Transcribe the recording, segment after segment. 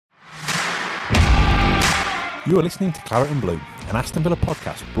You are listening to Claret and Blue, an Aston Villa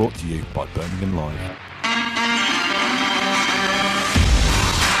podcast brought to you by Birmingham Live.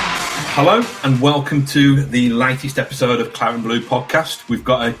 Hello and welcome to the latest episode of Claret and Blue podcast. We've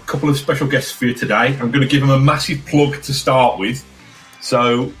got a couple of special guests for you today. I'm going to give them a massive plug to start with.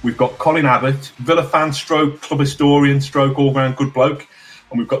 So we've got Colin Abbott, Villa fan stroke club historian stroke all round good bloke.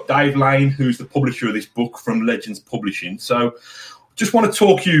 And we've got Dave Lane, who's the publisher of this book from Legends Publishing. So just want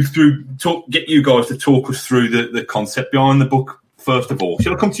to get you guys to talk us through the concept behind the book, first of all.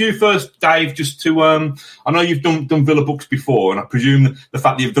 Shall I come to you first, Dave, just to... I know you've done Villa books before, and I presume the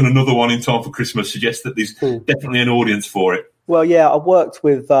fact that you've done another one in time for Christmas suggests that there's definitely an audience for it. Well, yeah, I worked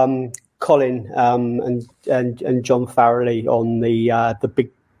with Colin and John Farrelly on the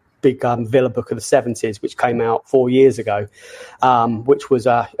big Villa book of the 70s, which came out 4 years ago, which was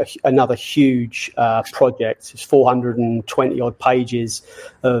another huge project. It's 420 odd pages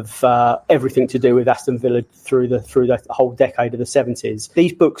of everything to do with Aston Villa through the whole decade of the 70s.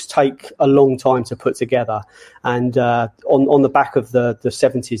 These books take a long time to put together, and on the back of the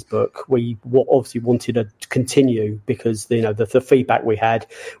 70s book, we obviously wanted to continue because the feedback we had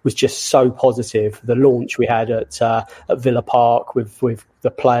was just so positive. The launch we had at Villa Park with the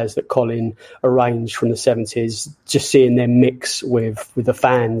players that Colin arranged from the 70s, just seeing them mix with the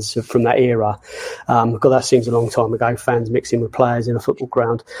fans from that era. God, that seems a long time ago, fans mixing with players in a football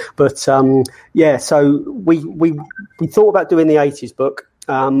ground. But so we thought about doing the 80s book,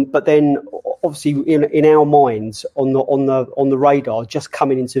 but then obviously in our minds on the radar, just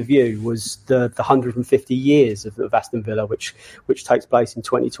coming into view was the 150 years of Aston Villa, which takes place in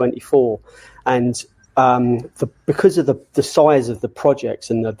 2024. And because of the size of the projects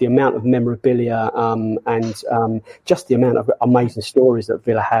and the amount of memorabilia and just the amount of amazing stories that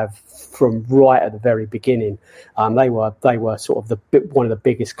Villa have from right at the very beginning, they were sort of one of the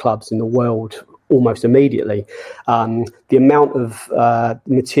biggest clubs in the world almost immediately. The amount of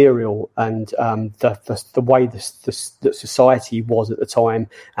material and the way that society was at the time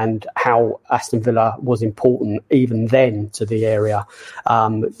and how Aston Villa was important even then to the area,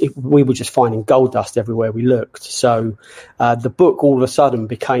 we were just finding gold dust everywhere we looked. So the book all of a sudden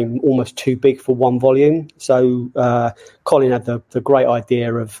became almost too big for one volume. So Colin had the great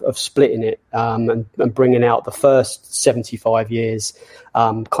idea of splitting it and bringing out the first 75 years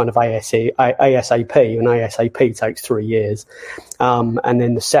kind of ASAP, and ASAP takes 3 years. And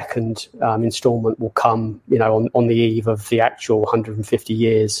then the second instalment will come, on the eve of the actual 150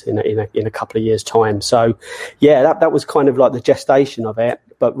 years in a couple of years' time. So, yeah, that was kind of like the gestation of it.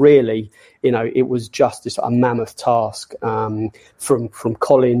 But really, it was just this a mammoth task from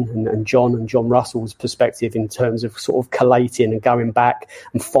Colin and John Russell's perspective in terms of sort of collating and going back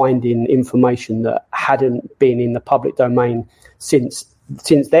and finding information that hadn't been in the public domain since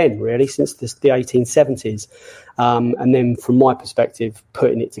then, really, since the 1870s. And then from my perspective,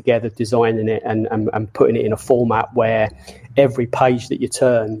 putting it together, designing it and putting it in a format where every page that you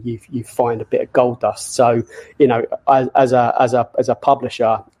turn, you find a bit of gold dust. So, as a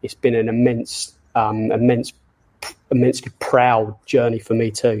publisher, it's been an immensely proud journey for me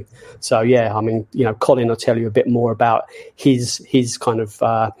too. So yeah, I mean, Colin will tell you a bit more about his kind of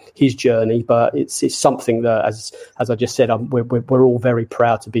his journey, but it's something that, as I just said, we're all very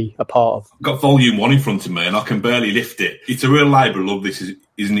proud to be a part of. I've got volume 1 in front of me and I can barely lift it. It's a real labour of love, this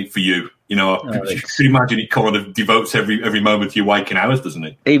isn't it, for you? You can imagine it kind of devotes every moment to your waking hours, doesn't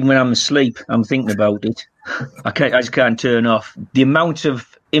it? Even when I'm asleep, I'm thinking about it. I just can't turn off. The amount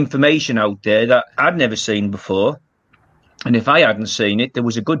of information out there that I'd never seen before. And if I hadn't seen it, there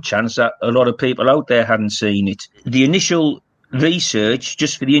was a good chance that a lot of people out there hadn't seen it. The initial research,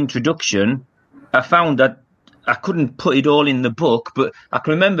 just for the introduction, I found that I couldn't put it all in the book, but I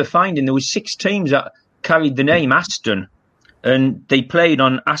can remember finding there was 6 teams that carried the name Aston, and they played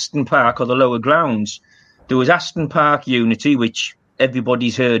on Aston Park or the lower grounds. There was Aston Park Unity, which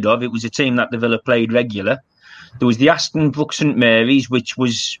everybody's heard of. It was a team that the Villa played regular. There was the Aston Brook St Mary's, which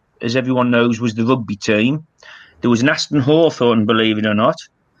was, as everyone knows, was the rugby team. There was an Aston Hawthorn, believe it or not.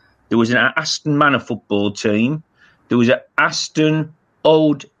 There was an Aston Manor football team. There was an Aston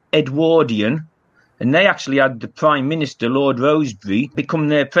Old Edwardian. And they actually had the Prime Minister, Lord Rosebery, become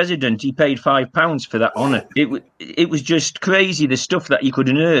their president. He paid £5 for that honour. It was just crazy, the stuff that you could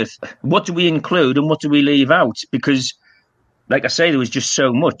unearth. What do we include and what do we leave out? Because, like I say, there was just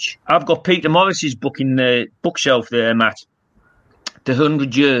so much. I've got Peter Morris's book in the bookshelf there, Matt. The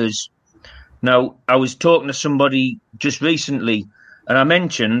 100 Years. Now, I was talking to somebody just recently, and I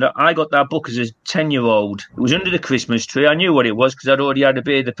mentioned that I got that book as a 10-year-old. It was under the Christmas tree. I knew what it was because I'd already had a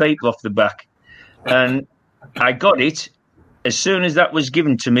bit of the paper off the back. And I got it, as soon as that was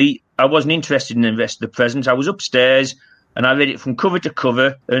given to me, I wasn't interested in the rest of the presents. I was upstairs and I read it from cover to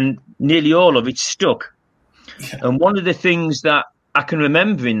cover, and nearly all of it stuck. Yeah. And one of the things that I can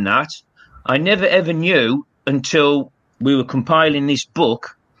remember in that, I never ever knew until we were compiling this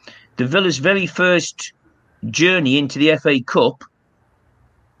book, the Villa's very first journey into the FA Cup,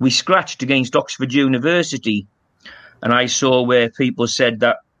 we scratched against Oxford University. And I saw where people said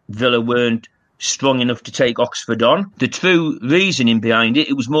that Villa weren't strong enough to take Oxford on. The true reasoning behind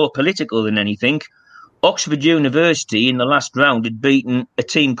it was more political than anything. Oxford University in the last round had beaten a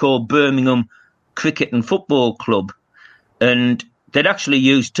team called Birmingham Cricket and Football Club. And they'd actually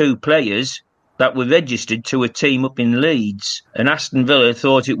used 2 players that were registered to a team up in Leeds. And Aston Villa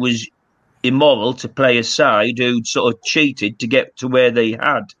thought it was immoral to play a side who'd sort of cheated to get to where they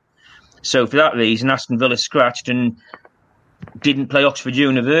had. So for that reason, Aston Villa scratched and didn't play Oxford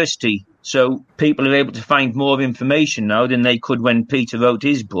University. So people are able to find more information now than they could when Peter wrote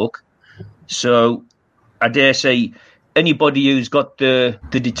his book. So I dare say anybody who's got the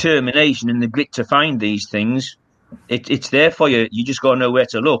determination and the grit to find these things, it's there for you. You just got to know where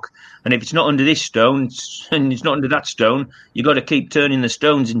to look. And if it's not under this stone and it's not under that stone, you got to keep turning the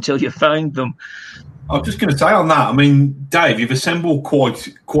stones until you find them. I was just going to say on that, I mean, Dave, you've assembled quite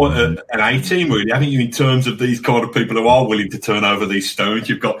an A-team, really, haven't you, in terms of these kind of people who are willing to turn over these stones.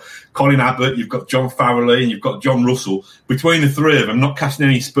 You've got Colin Abbott, you've got John Farrelly, and you've got John Russell. Between the 3 of them, not casting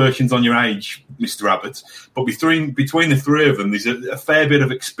any aspersions on your age, Mr. Abbott, but between the 3 of them, there's a fair bit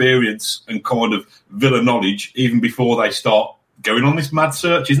of experience and kind of Villa knowledge even before they start going on this mad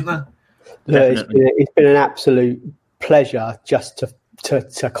search, isn't there? Yeah, it's been an absolute pleasure just to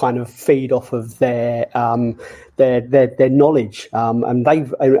kind of feed off of their knowledge, and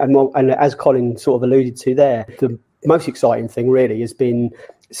as Colin sort of alluded to there, the most exciting thing really has been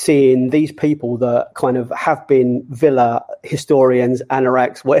seeing these people that kind of have been Villa historians,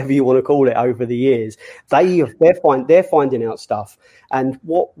 anoraks, whatever you want to call it, over the years. They're finding out stuff, and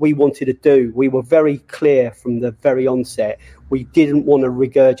what we wanted to do, we were very clear from the very onset. We didn't want to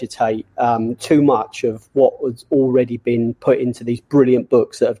regurgitate too much of what has already been put into these brilliant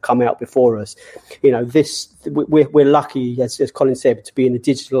books that have come out before us. You know, we're lucky, as Colin said, to be in a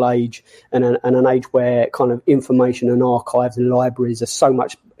digital age and an age where kind of information and archives and libraries are so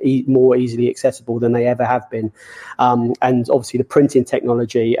much more easily accessible than they ever have been. And obviously the printing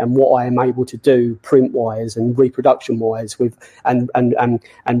technology and what I am able to do print-wise and reproduction-wise with and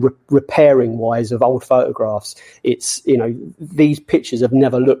repairing-wise of old photographs, it's, you know, these pictures have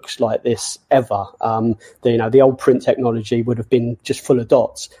never looked like this ever. The old print technology would have been just full of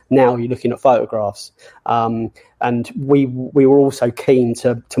dots. Now you're looking at photographs. And we were also keen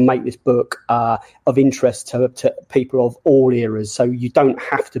to make this book of interest to people of all eras. So you don't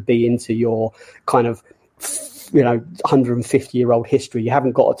have to be into your kind of 150-year-old history. You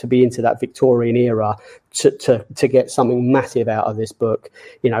haven't got to be into that Victorian era to get something massive out of this book.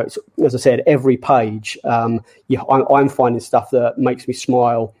 You know, it's, as I said, every page, I'm finding stuff that makes me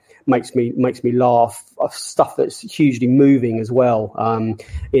smile, makes me laugh, stuff that's hugely moving as well.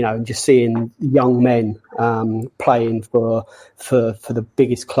 Just seeing young men playing for the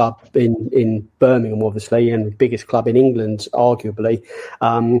biggest club in Birmingham, obviously, and the biggest club in England, arguably.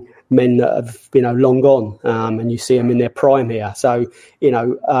 Men that have, long gone, and you see them in their prime here. So,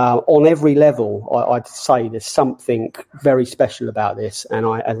 on every level, I'd say there's something very special about this. And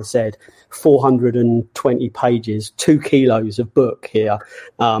as I said, 420 pages, 2 kilos of book here.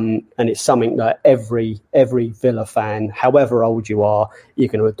 And it's something that every Villa fan, however old you are, you're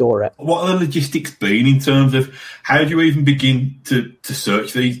going to adore it. What are the logistics been in terms of how do you even begin to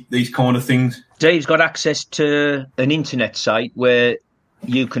search these kind of things? Dave's got access to an internet site where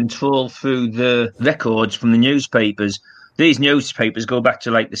you can trawl through the records from the newspapers. These newspapers go back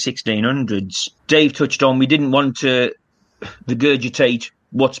to like the 1600s. Dave touched on, we didn't want to regurgitate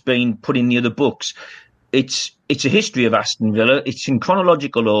what's been put in the other books. It's a history of Aston Villa. It's in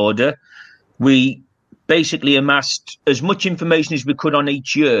chronological order. We basically amassed as much information as we could on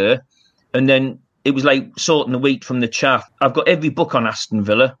each year, and then it was like sorting the wheat from the chaff. I've got every book on Aston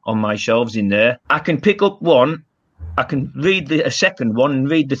Villa on my shelves in there. I can pick up one, I can read a second one and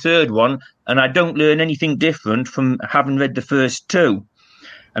read the third one, and I don't learn anything different from having read the first 2.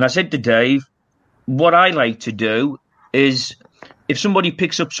 And I said to Dave, what I like to do is, if somebody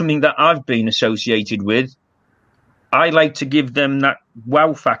picks up something that I've been associated with, I like to give them that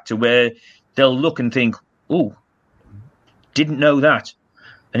wow factor where they'll look and think, oh, didn't know that.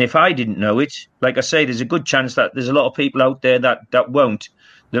 And if I didn't know it, like I say, there's a good chance that there's a lot of people out there that won't.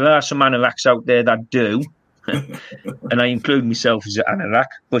 There are some anoraks out there that do. And I include myself as an anorak.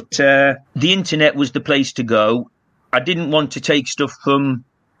 But the internet was the place to go. I didn't want to take stuff from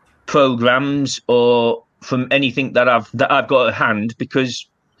programs or from anything that I've got at hand, because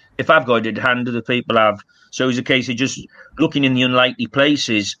if I've got it at hand, other people have. So it was a case of just looking in the unlikely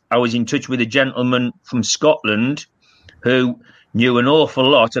places. I was in touch with a gentleman from Scotland who knew an awful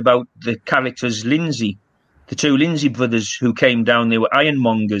lot about the characters Lindsay, the two Lindsay brothers who came down. They were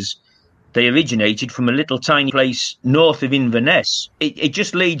ironmongers. They originated from a little tiny place north of Inverness. It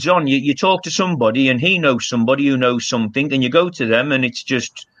just leads on. You talk to somebody and he knows somebody who knows something, and you go to them, and it's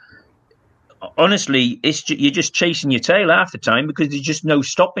just, honestly, you're just chasing your tail half the time, because there's just no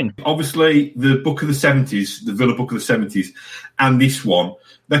stopping. Obviously, the book of the 70s, the Villa book of the 70s, and this one,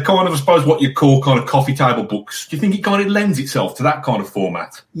 they're kind of, I suppose, what you call kind of coffee table books. Do you think it kind of lends itself to that kind of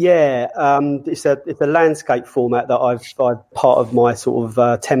format? Yeah, it's a landscape format that I've part of my sort of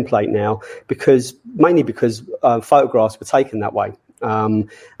template now, mainly because photographs were taken that way. And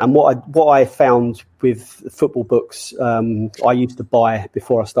what I found with football books I used to buy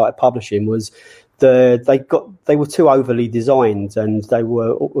before I started publishing was they were too overly designed, and they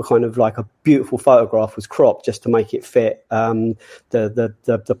were kind of like a beautiful photograph was cropped just to make it fit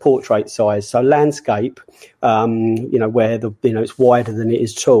the portrait size. So landscape, where it's wider than it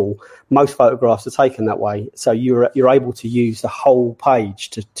is tall. Most photographs are taken that way, so you're able to use the whole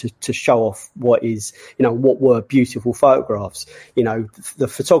page to show off what were beautiful photographs. The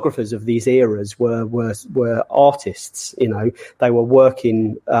photographers of these eras were artists. They were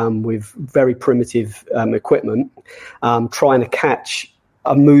working with very primitive equipment, trying to catch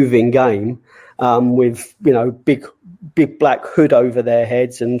a moving game with big black hood over their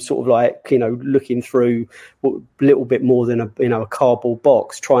heads and sort of like looking through a little bit more than a cardboard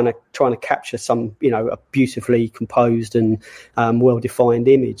box, trying to capture some a beautifully composed and well defined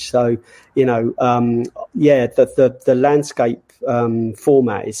image. So the landscape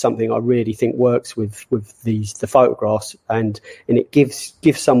format is something I really think works with the photographs, and it gives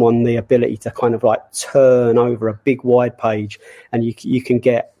someone the ability to kind of like turn over a big wide page, and you can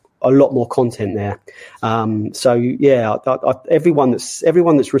get a lot more content there. Everyone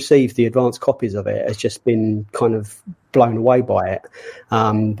that's received the advanced copies of it has just been kind of blown away by it.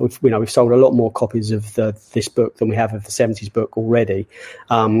 We've sold a lot more copies of this book than we have of the 70s book already.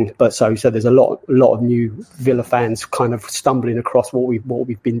 But so there's a lot of new Villa fans kind of stumbling across what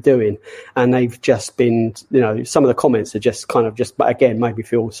we've been doing, and they've just been, some of the comments are just kind of just again made me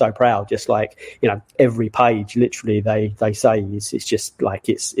feel so proud. Just like every page, literally they say it's just like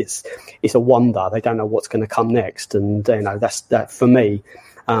it's a wonder. They don't know what's going to come next, and that's that for me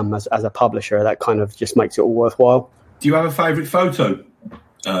as a publisher. That kind of just makes it all worthwhile. Do you have a favourite photo?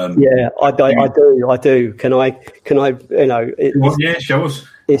 Yeah, I do. Can I? Yeah, show us.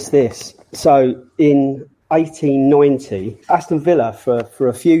 It's this. So in 1890, Aston Villa for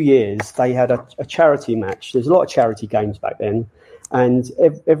a few years they had a charity match. There's a lot of charity games back then, and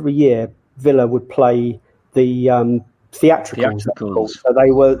every year Villa would play the theatricals. So they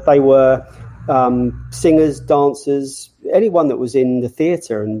were singers, dancers, anyone that was in the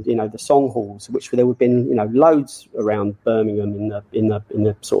theatre and the song halls, which there would have been loads around Birmingham in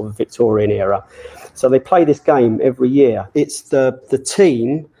the sort of Victorian era. So they play this game every year. It's the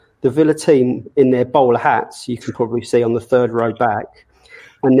Villa team in their bowler hats. You can probably see on the third row back,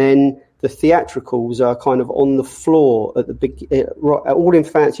 and then the theatricals are kind of on the floor at the big, all in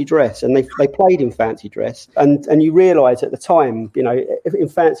fancy dress, and they played in fancy dress. And you realise at the time, in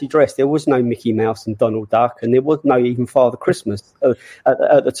fancy dress, there was no Mickey Mouse and Donald Duck, and there was no even Father Christmas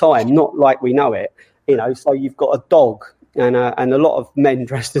at the time, not like we know it. So you've got a dog and a lot of men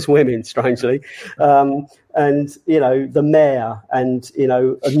dressed as women, strangely, and the mayor, and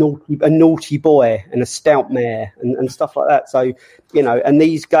a naughty boy and a stout mare and stuff like that. So and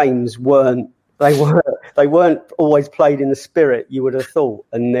these games weren't always played in the spirit you would have thought.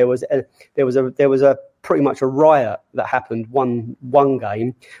 And there was a pretty much a riot that happened one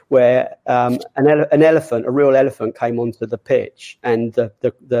game where a real elephant came onto the pitch, and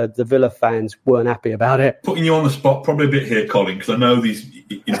the Villa fans weren't happy about it. Putting you on the spot probably a bit here, Colin, because I know these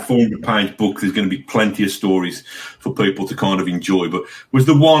in a 400-page book there's going to be plenty of stories for people to kind of enjoy, but is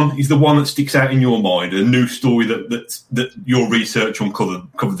the one that sticks out in your mind a new story that your research uncovered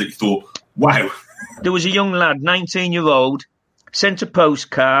that you thought, wow? There was a young lad, 19-year-old, sent a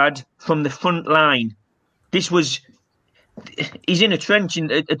postcard from the front line. He's in a trench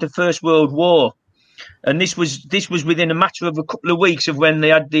at the First World War, and this was within a matter of a couple of weeks of when they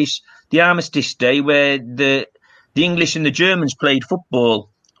had the Armistice Day, where the English and the Germans played football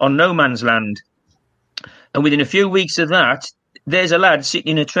on no man's land. And within a few weeks of that, there's a lad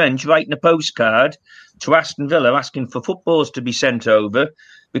sitting in a trench writing a postcard to Aston Villa asking for footballs to be sent over,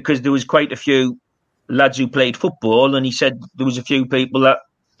 because there was quite a few lads who played football, and he said there was a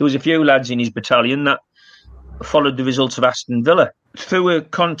few lads in his battalion that followed the results of Aston Villa. Through a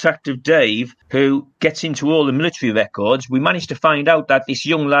contact of Dave, who gets into all the military records, we managed to find out that this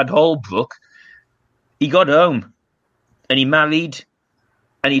young lad Holbrook, he got home and he married,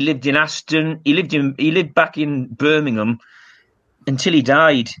 and he lived in Aston. He lived back in Birmingham until he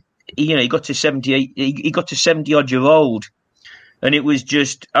died. He got to 78. He got to 70-odd-year-old, and it was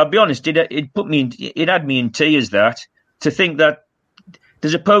just. I'll be honest. It had me in tears. That to think that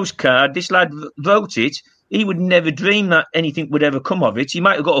there's a postcard. This lad wrote it. He would never dream that anything would ever come of it. He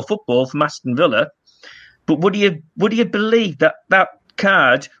might have got a football from Aston Villa, but would he have believed that that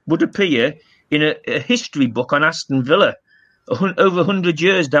card would appear in a history book on Aston Villa over 100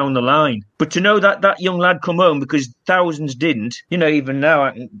 years down the line? But to know that young lad come home, because thousands didn't, even now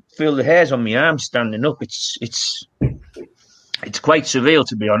I can feel the hairs on my arms standing up. It's quite surreal,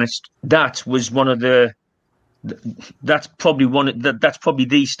 to be honest. That was one of the. That's probably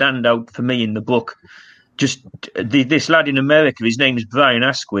the standout for me in the book. Just this lad in America, his name is Brian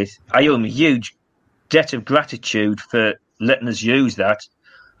Asquith. I owe him a huge debt of gratitude for letting us use that.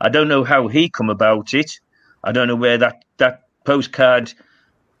 I don't know how he come about it. I don't know where that postcard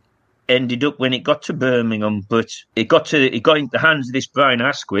ended up when it got to Birmingham, but it got into the hands of this Brian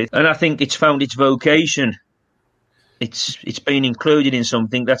Asquith, and I think it's found its vocation. It's been included in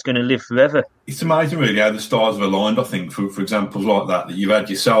something that's going to live forever. It's amazing, really, how the stars have aligned, I think, for examples like that you've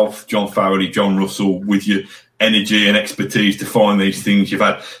had yourself, John Farrelly, John Russell, with your energy and expertise to find these things. You've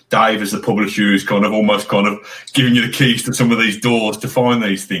had Dave as the publisher who's almost giving you the keys to some of these doors to find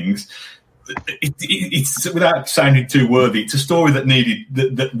these things. It's without sounding too worthy, it's a story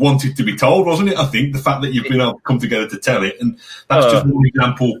that wanted to be told, wasn't it? I think the fact that you've been able to come together to tell it, and that's just one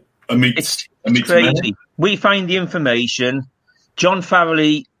example amidst crazy. Many. We find the information. John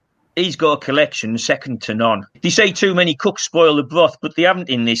Farrelly, he's got a collection second to none. They say too many cooks spoil the broth, but they haven't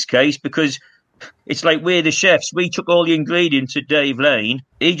in this case, because it's like we're the chefs. We took all the ingredients at Dave Lane.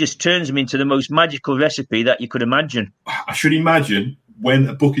 He just turns them into the most magical recipe that you could imagine. I should imagine when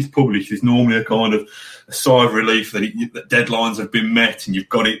a book is published, there's normally a sigh of relief that deadlines have been met and you've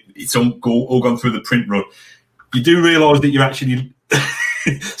got it. It's all gone through the print run. You do realise that you're actually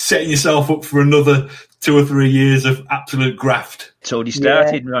setting yourself up for another 2 or 3 years of absolute graft. It's already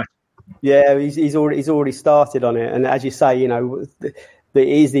started, right? Yeah, he's already started on it, and as you say, it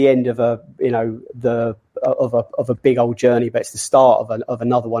is the end of a big old journey, but it's the start of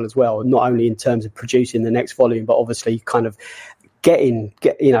another one as well. Not only in terms of producing the next volume, but obviously kind of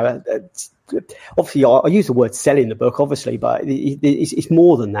obviously I use the word selling the book, obviously, but it's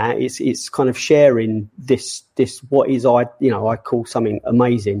more than that. It's kind of sharing this what is I call something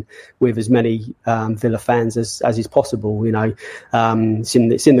amazing with as many Villa fans as is possible. It's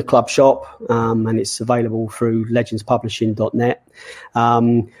in the club shop, and it's available through legendspublishing.net.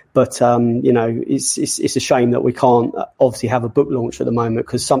 But it's a shame that we can't obviously have a book launch at the moment,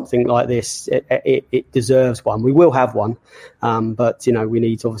 because something like this it deserves one. We will have one, but we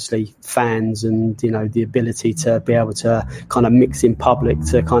need obviously fans and the ability to be able to kind of mix in public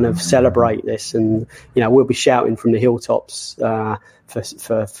to kind of celebrate this, and we'll be shouting from the hilltops for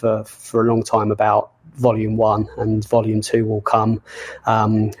a long time about Volume 1, and Volume 2 will come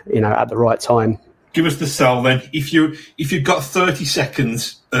at the right time. Give us the sell then. If you've got 30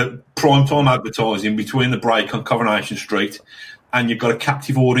 seconds prime time advertising between the break on Coronation Street, and you've got a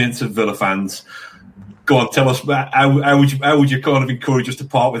captive audience of Villa fans, go on, tell us how would you kind of encourage us to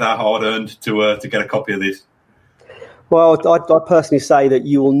part with our hard earned to get a copy of this? Well, I personally say that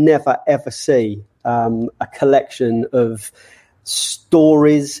you will never ever see a collection of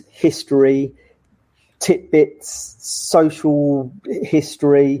stories, history, tidbits, social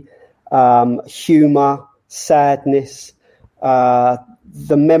history, humour, sadness.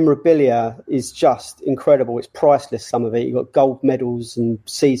 The memorabilia is just incredible. It's priceless, some of it. You've got gold medals and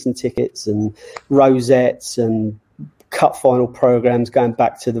season tickets and rosettes and cup final programmes going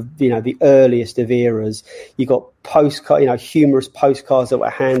back to the earliest of eras. You've got humorous postcards that were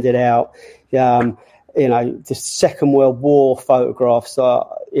handed out. The Second World War photographs are,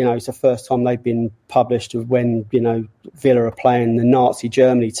 it's the first time they've been published of when, Villa are playing the Nazi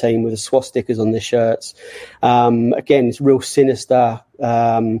Germany team with the swastikas on their shirts. Again, it's real sinister.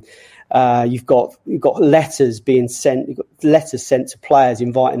 You've got letters being sent. You've got letters sent to players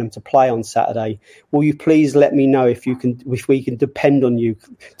inviting them to play on Saturday. Will you please let me know if we can depend on you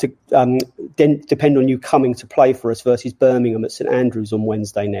depend on you coming to play for us versus Birmingham at St Andrews on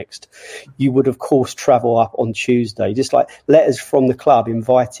Wednesday next. You would of course travel up on Tuesday. Just like letters from the club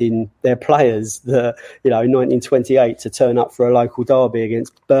inviting their players, in 1928 to turn up for a local derby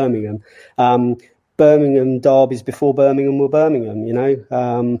against Birmingham. Birmingham derbies before Birmingham were Birmingham,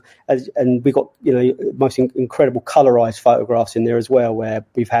 and we got, most incredible colorized photographs in there as well, where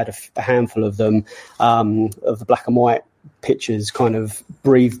we've had a handful of them, of the black and white pictures kind of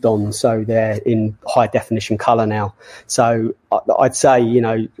breathed on, so they're in high definition color now. So I'd say,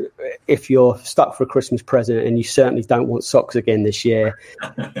 if you're stuck for a Christmas present and you certainly don't want socks again this year,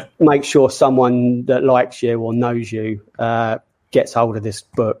 make sure someone that likes you or knows you gets hold of this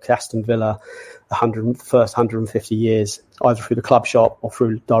book, Aston Villa, first 150 years, either through the club shop or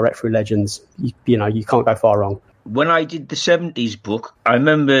direct through Legends. You can't go far wrong. When I did the 70s book, I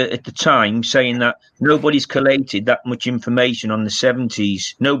remember at the time saying that nobody's collated that much information on the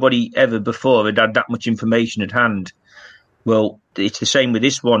 70s. Nobody ever before had that much information at hand. Well, it's the same with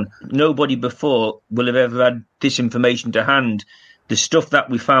this one. Nobody before will have ever had this information to hand. The stuff that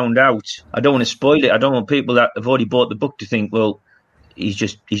we found out, I don't want to spoil it. I don't want people that have already bought the book to think, well, he's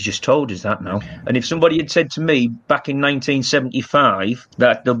just told us that now. And if somebody had said to me back in 1975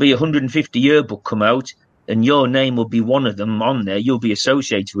 that there'll be a 150-year book come out and your name will be one of them on there, you'll be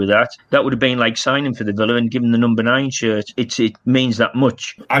associated with that, that would have been like signing for the Villa and giving the number 9 shirt. It means that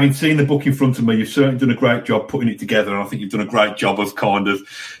much. Having seen the book in front of me, you've certainly done a great job putting it together, and I think you've done a great job of kind of,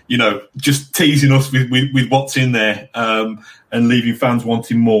 just teasing us with what's in there, and leaving fans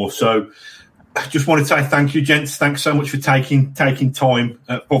wanting more. So I just want to say thank you, gents. Thanks so much for taking time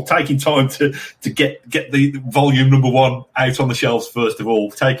to get the volume number 1 out on the shelves first of all,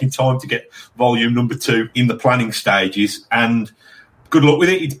 taking time to get volume number 2 in the planning stages, and good luck with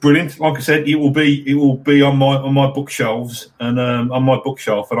it. It's brilliant. Like I said, it will be on my bookshelves and on my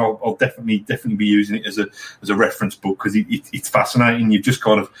bookshelf, and I'll definitely be using it as a reference book, because it's fascinating. You've just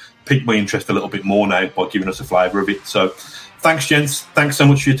kind of piqued my interest a little bit more now by giving us a flavour of it. So thanks, gents. Thanks so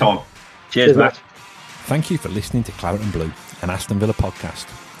much for your time. Cheers, Matt. Thank you for listening to Claret and Blue, an Aston Villa podcast.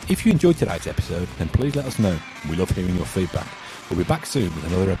 If you enjoyed today's episode, then please let us know. We love hearing your feedback. We'll be back soon with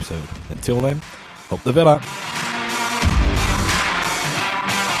another episode. Until then, up the Villa.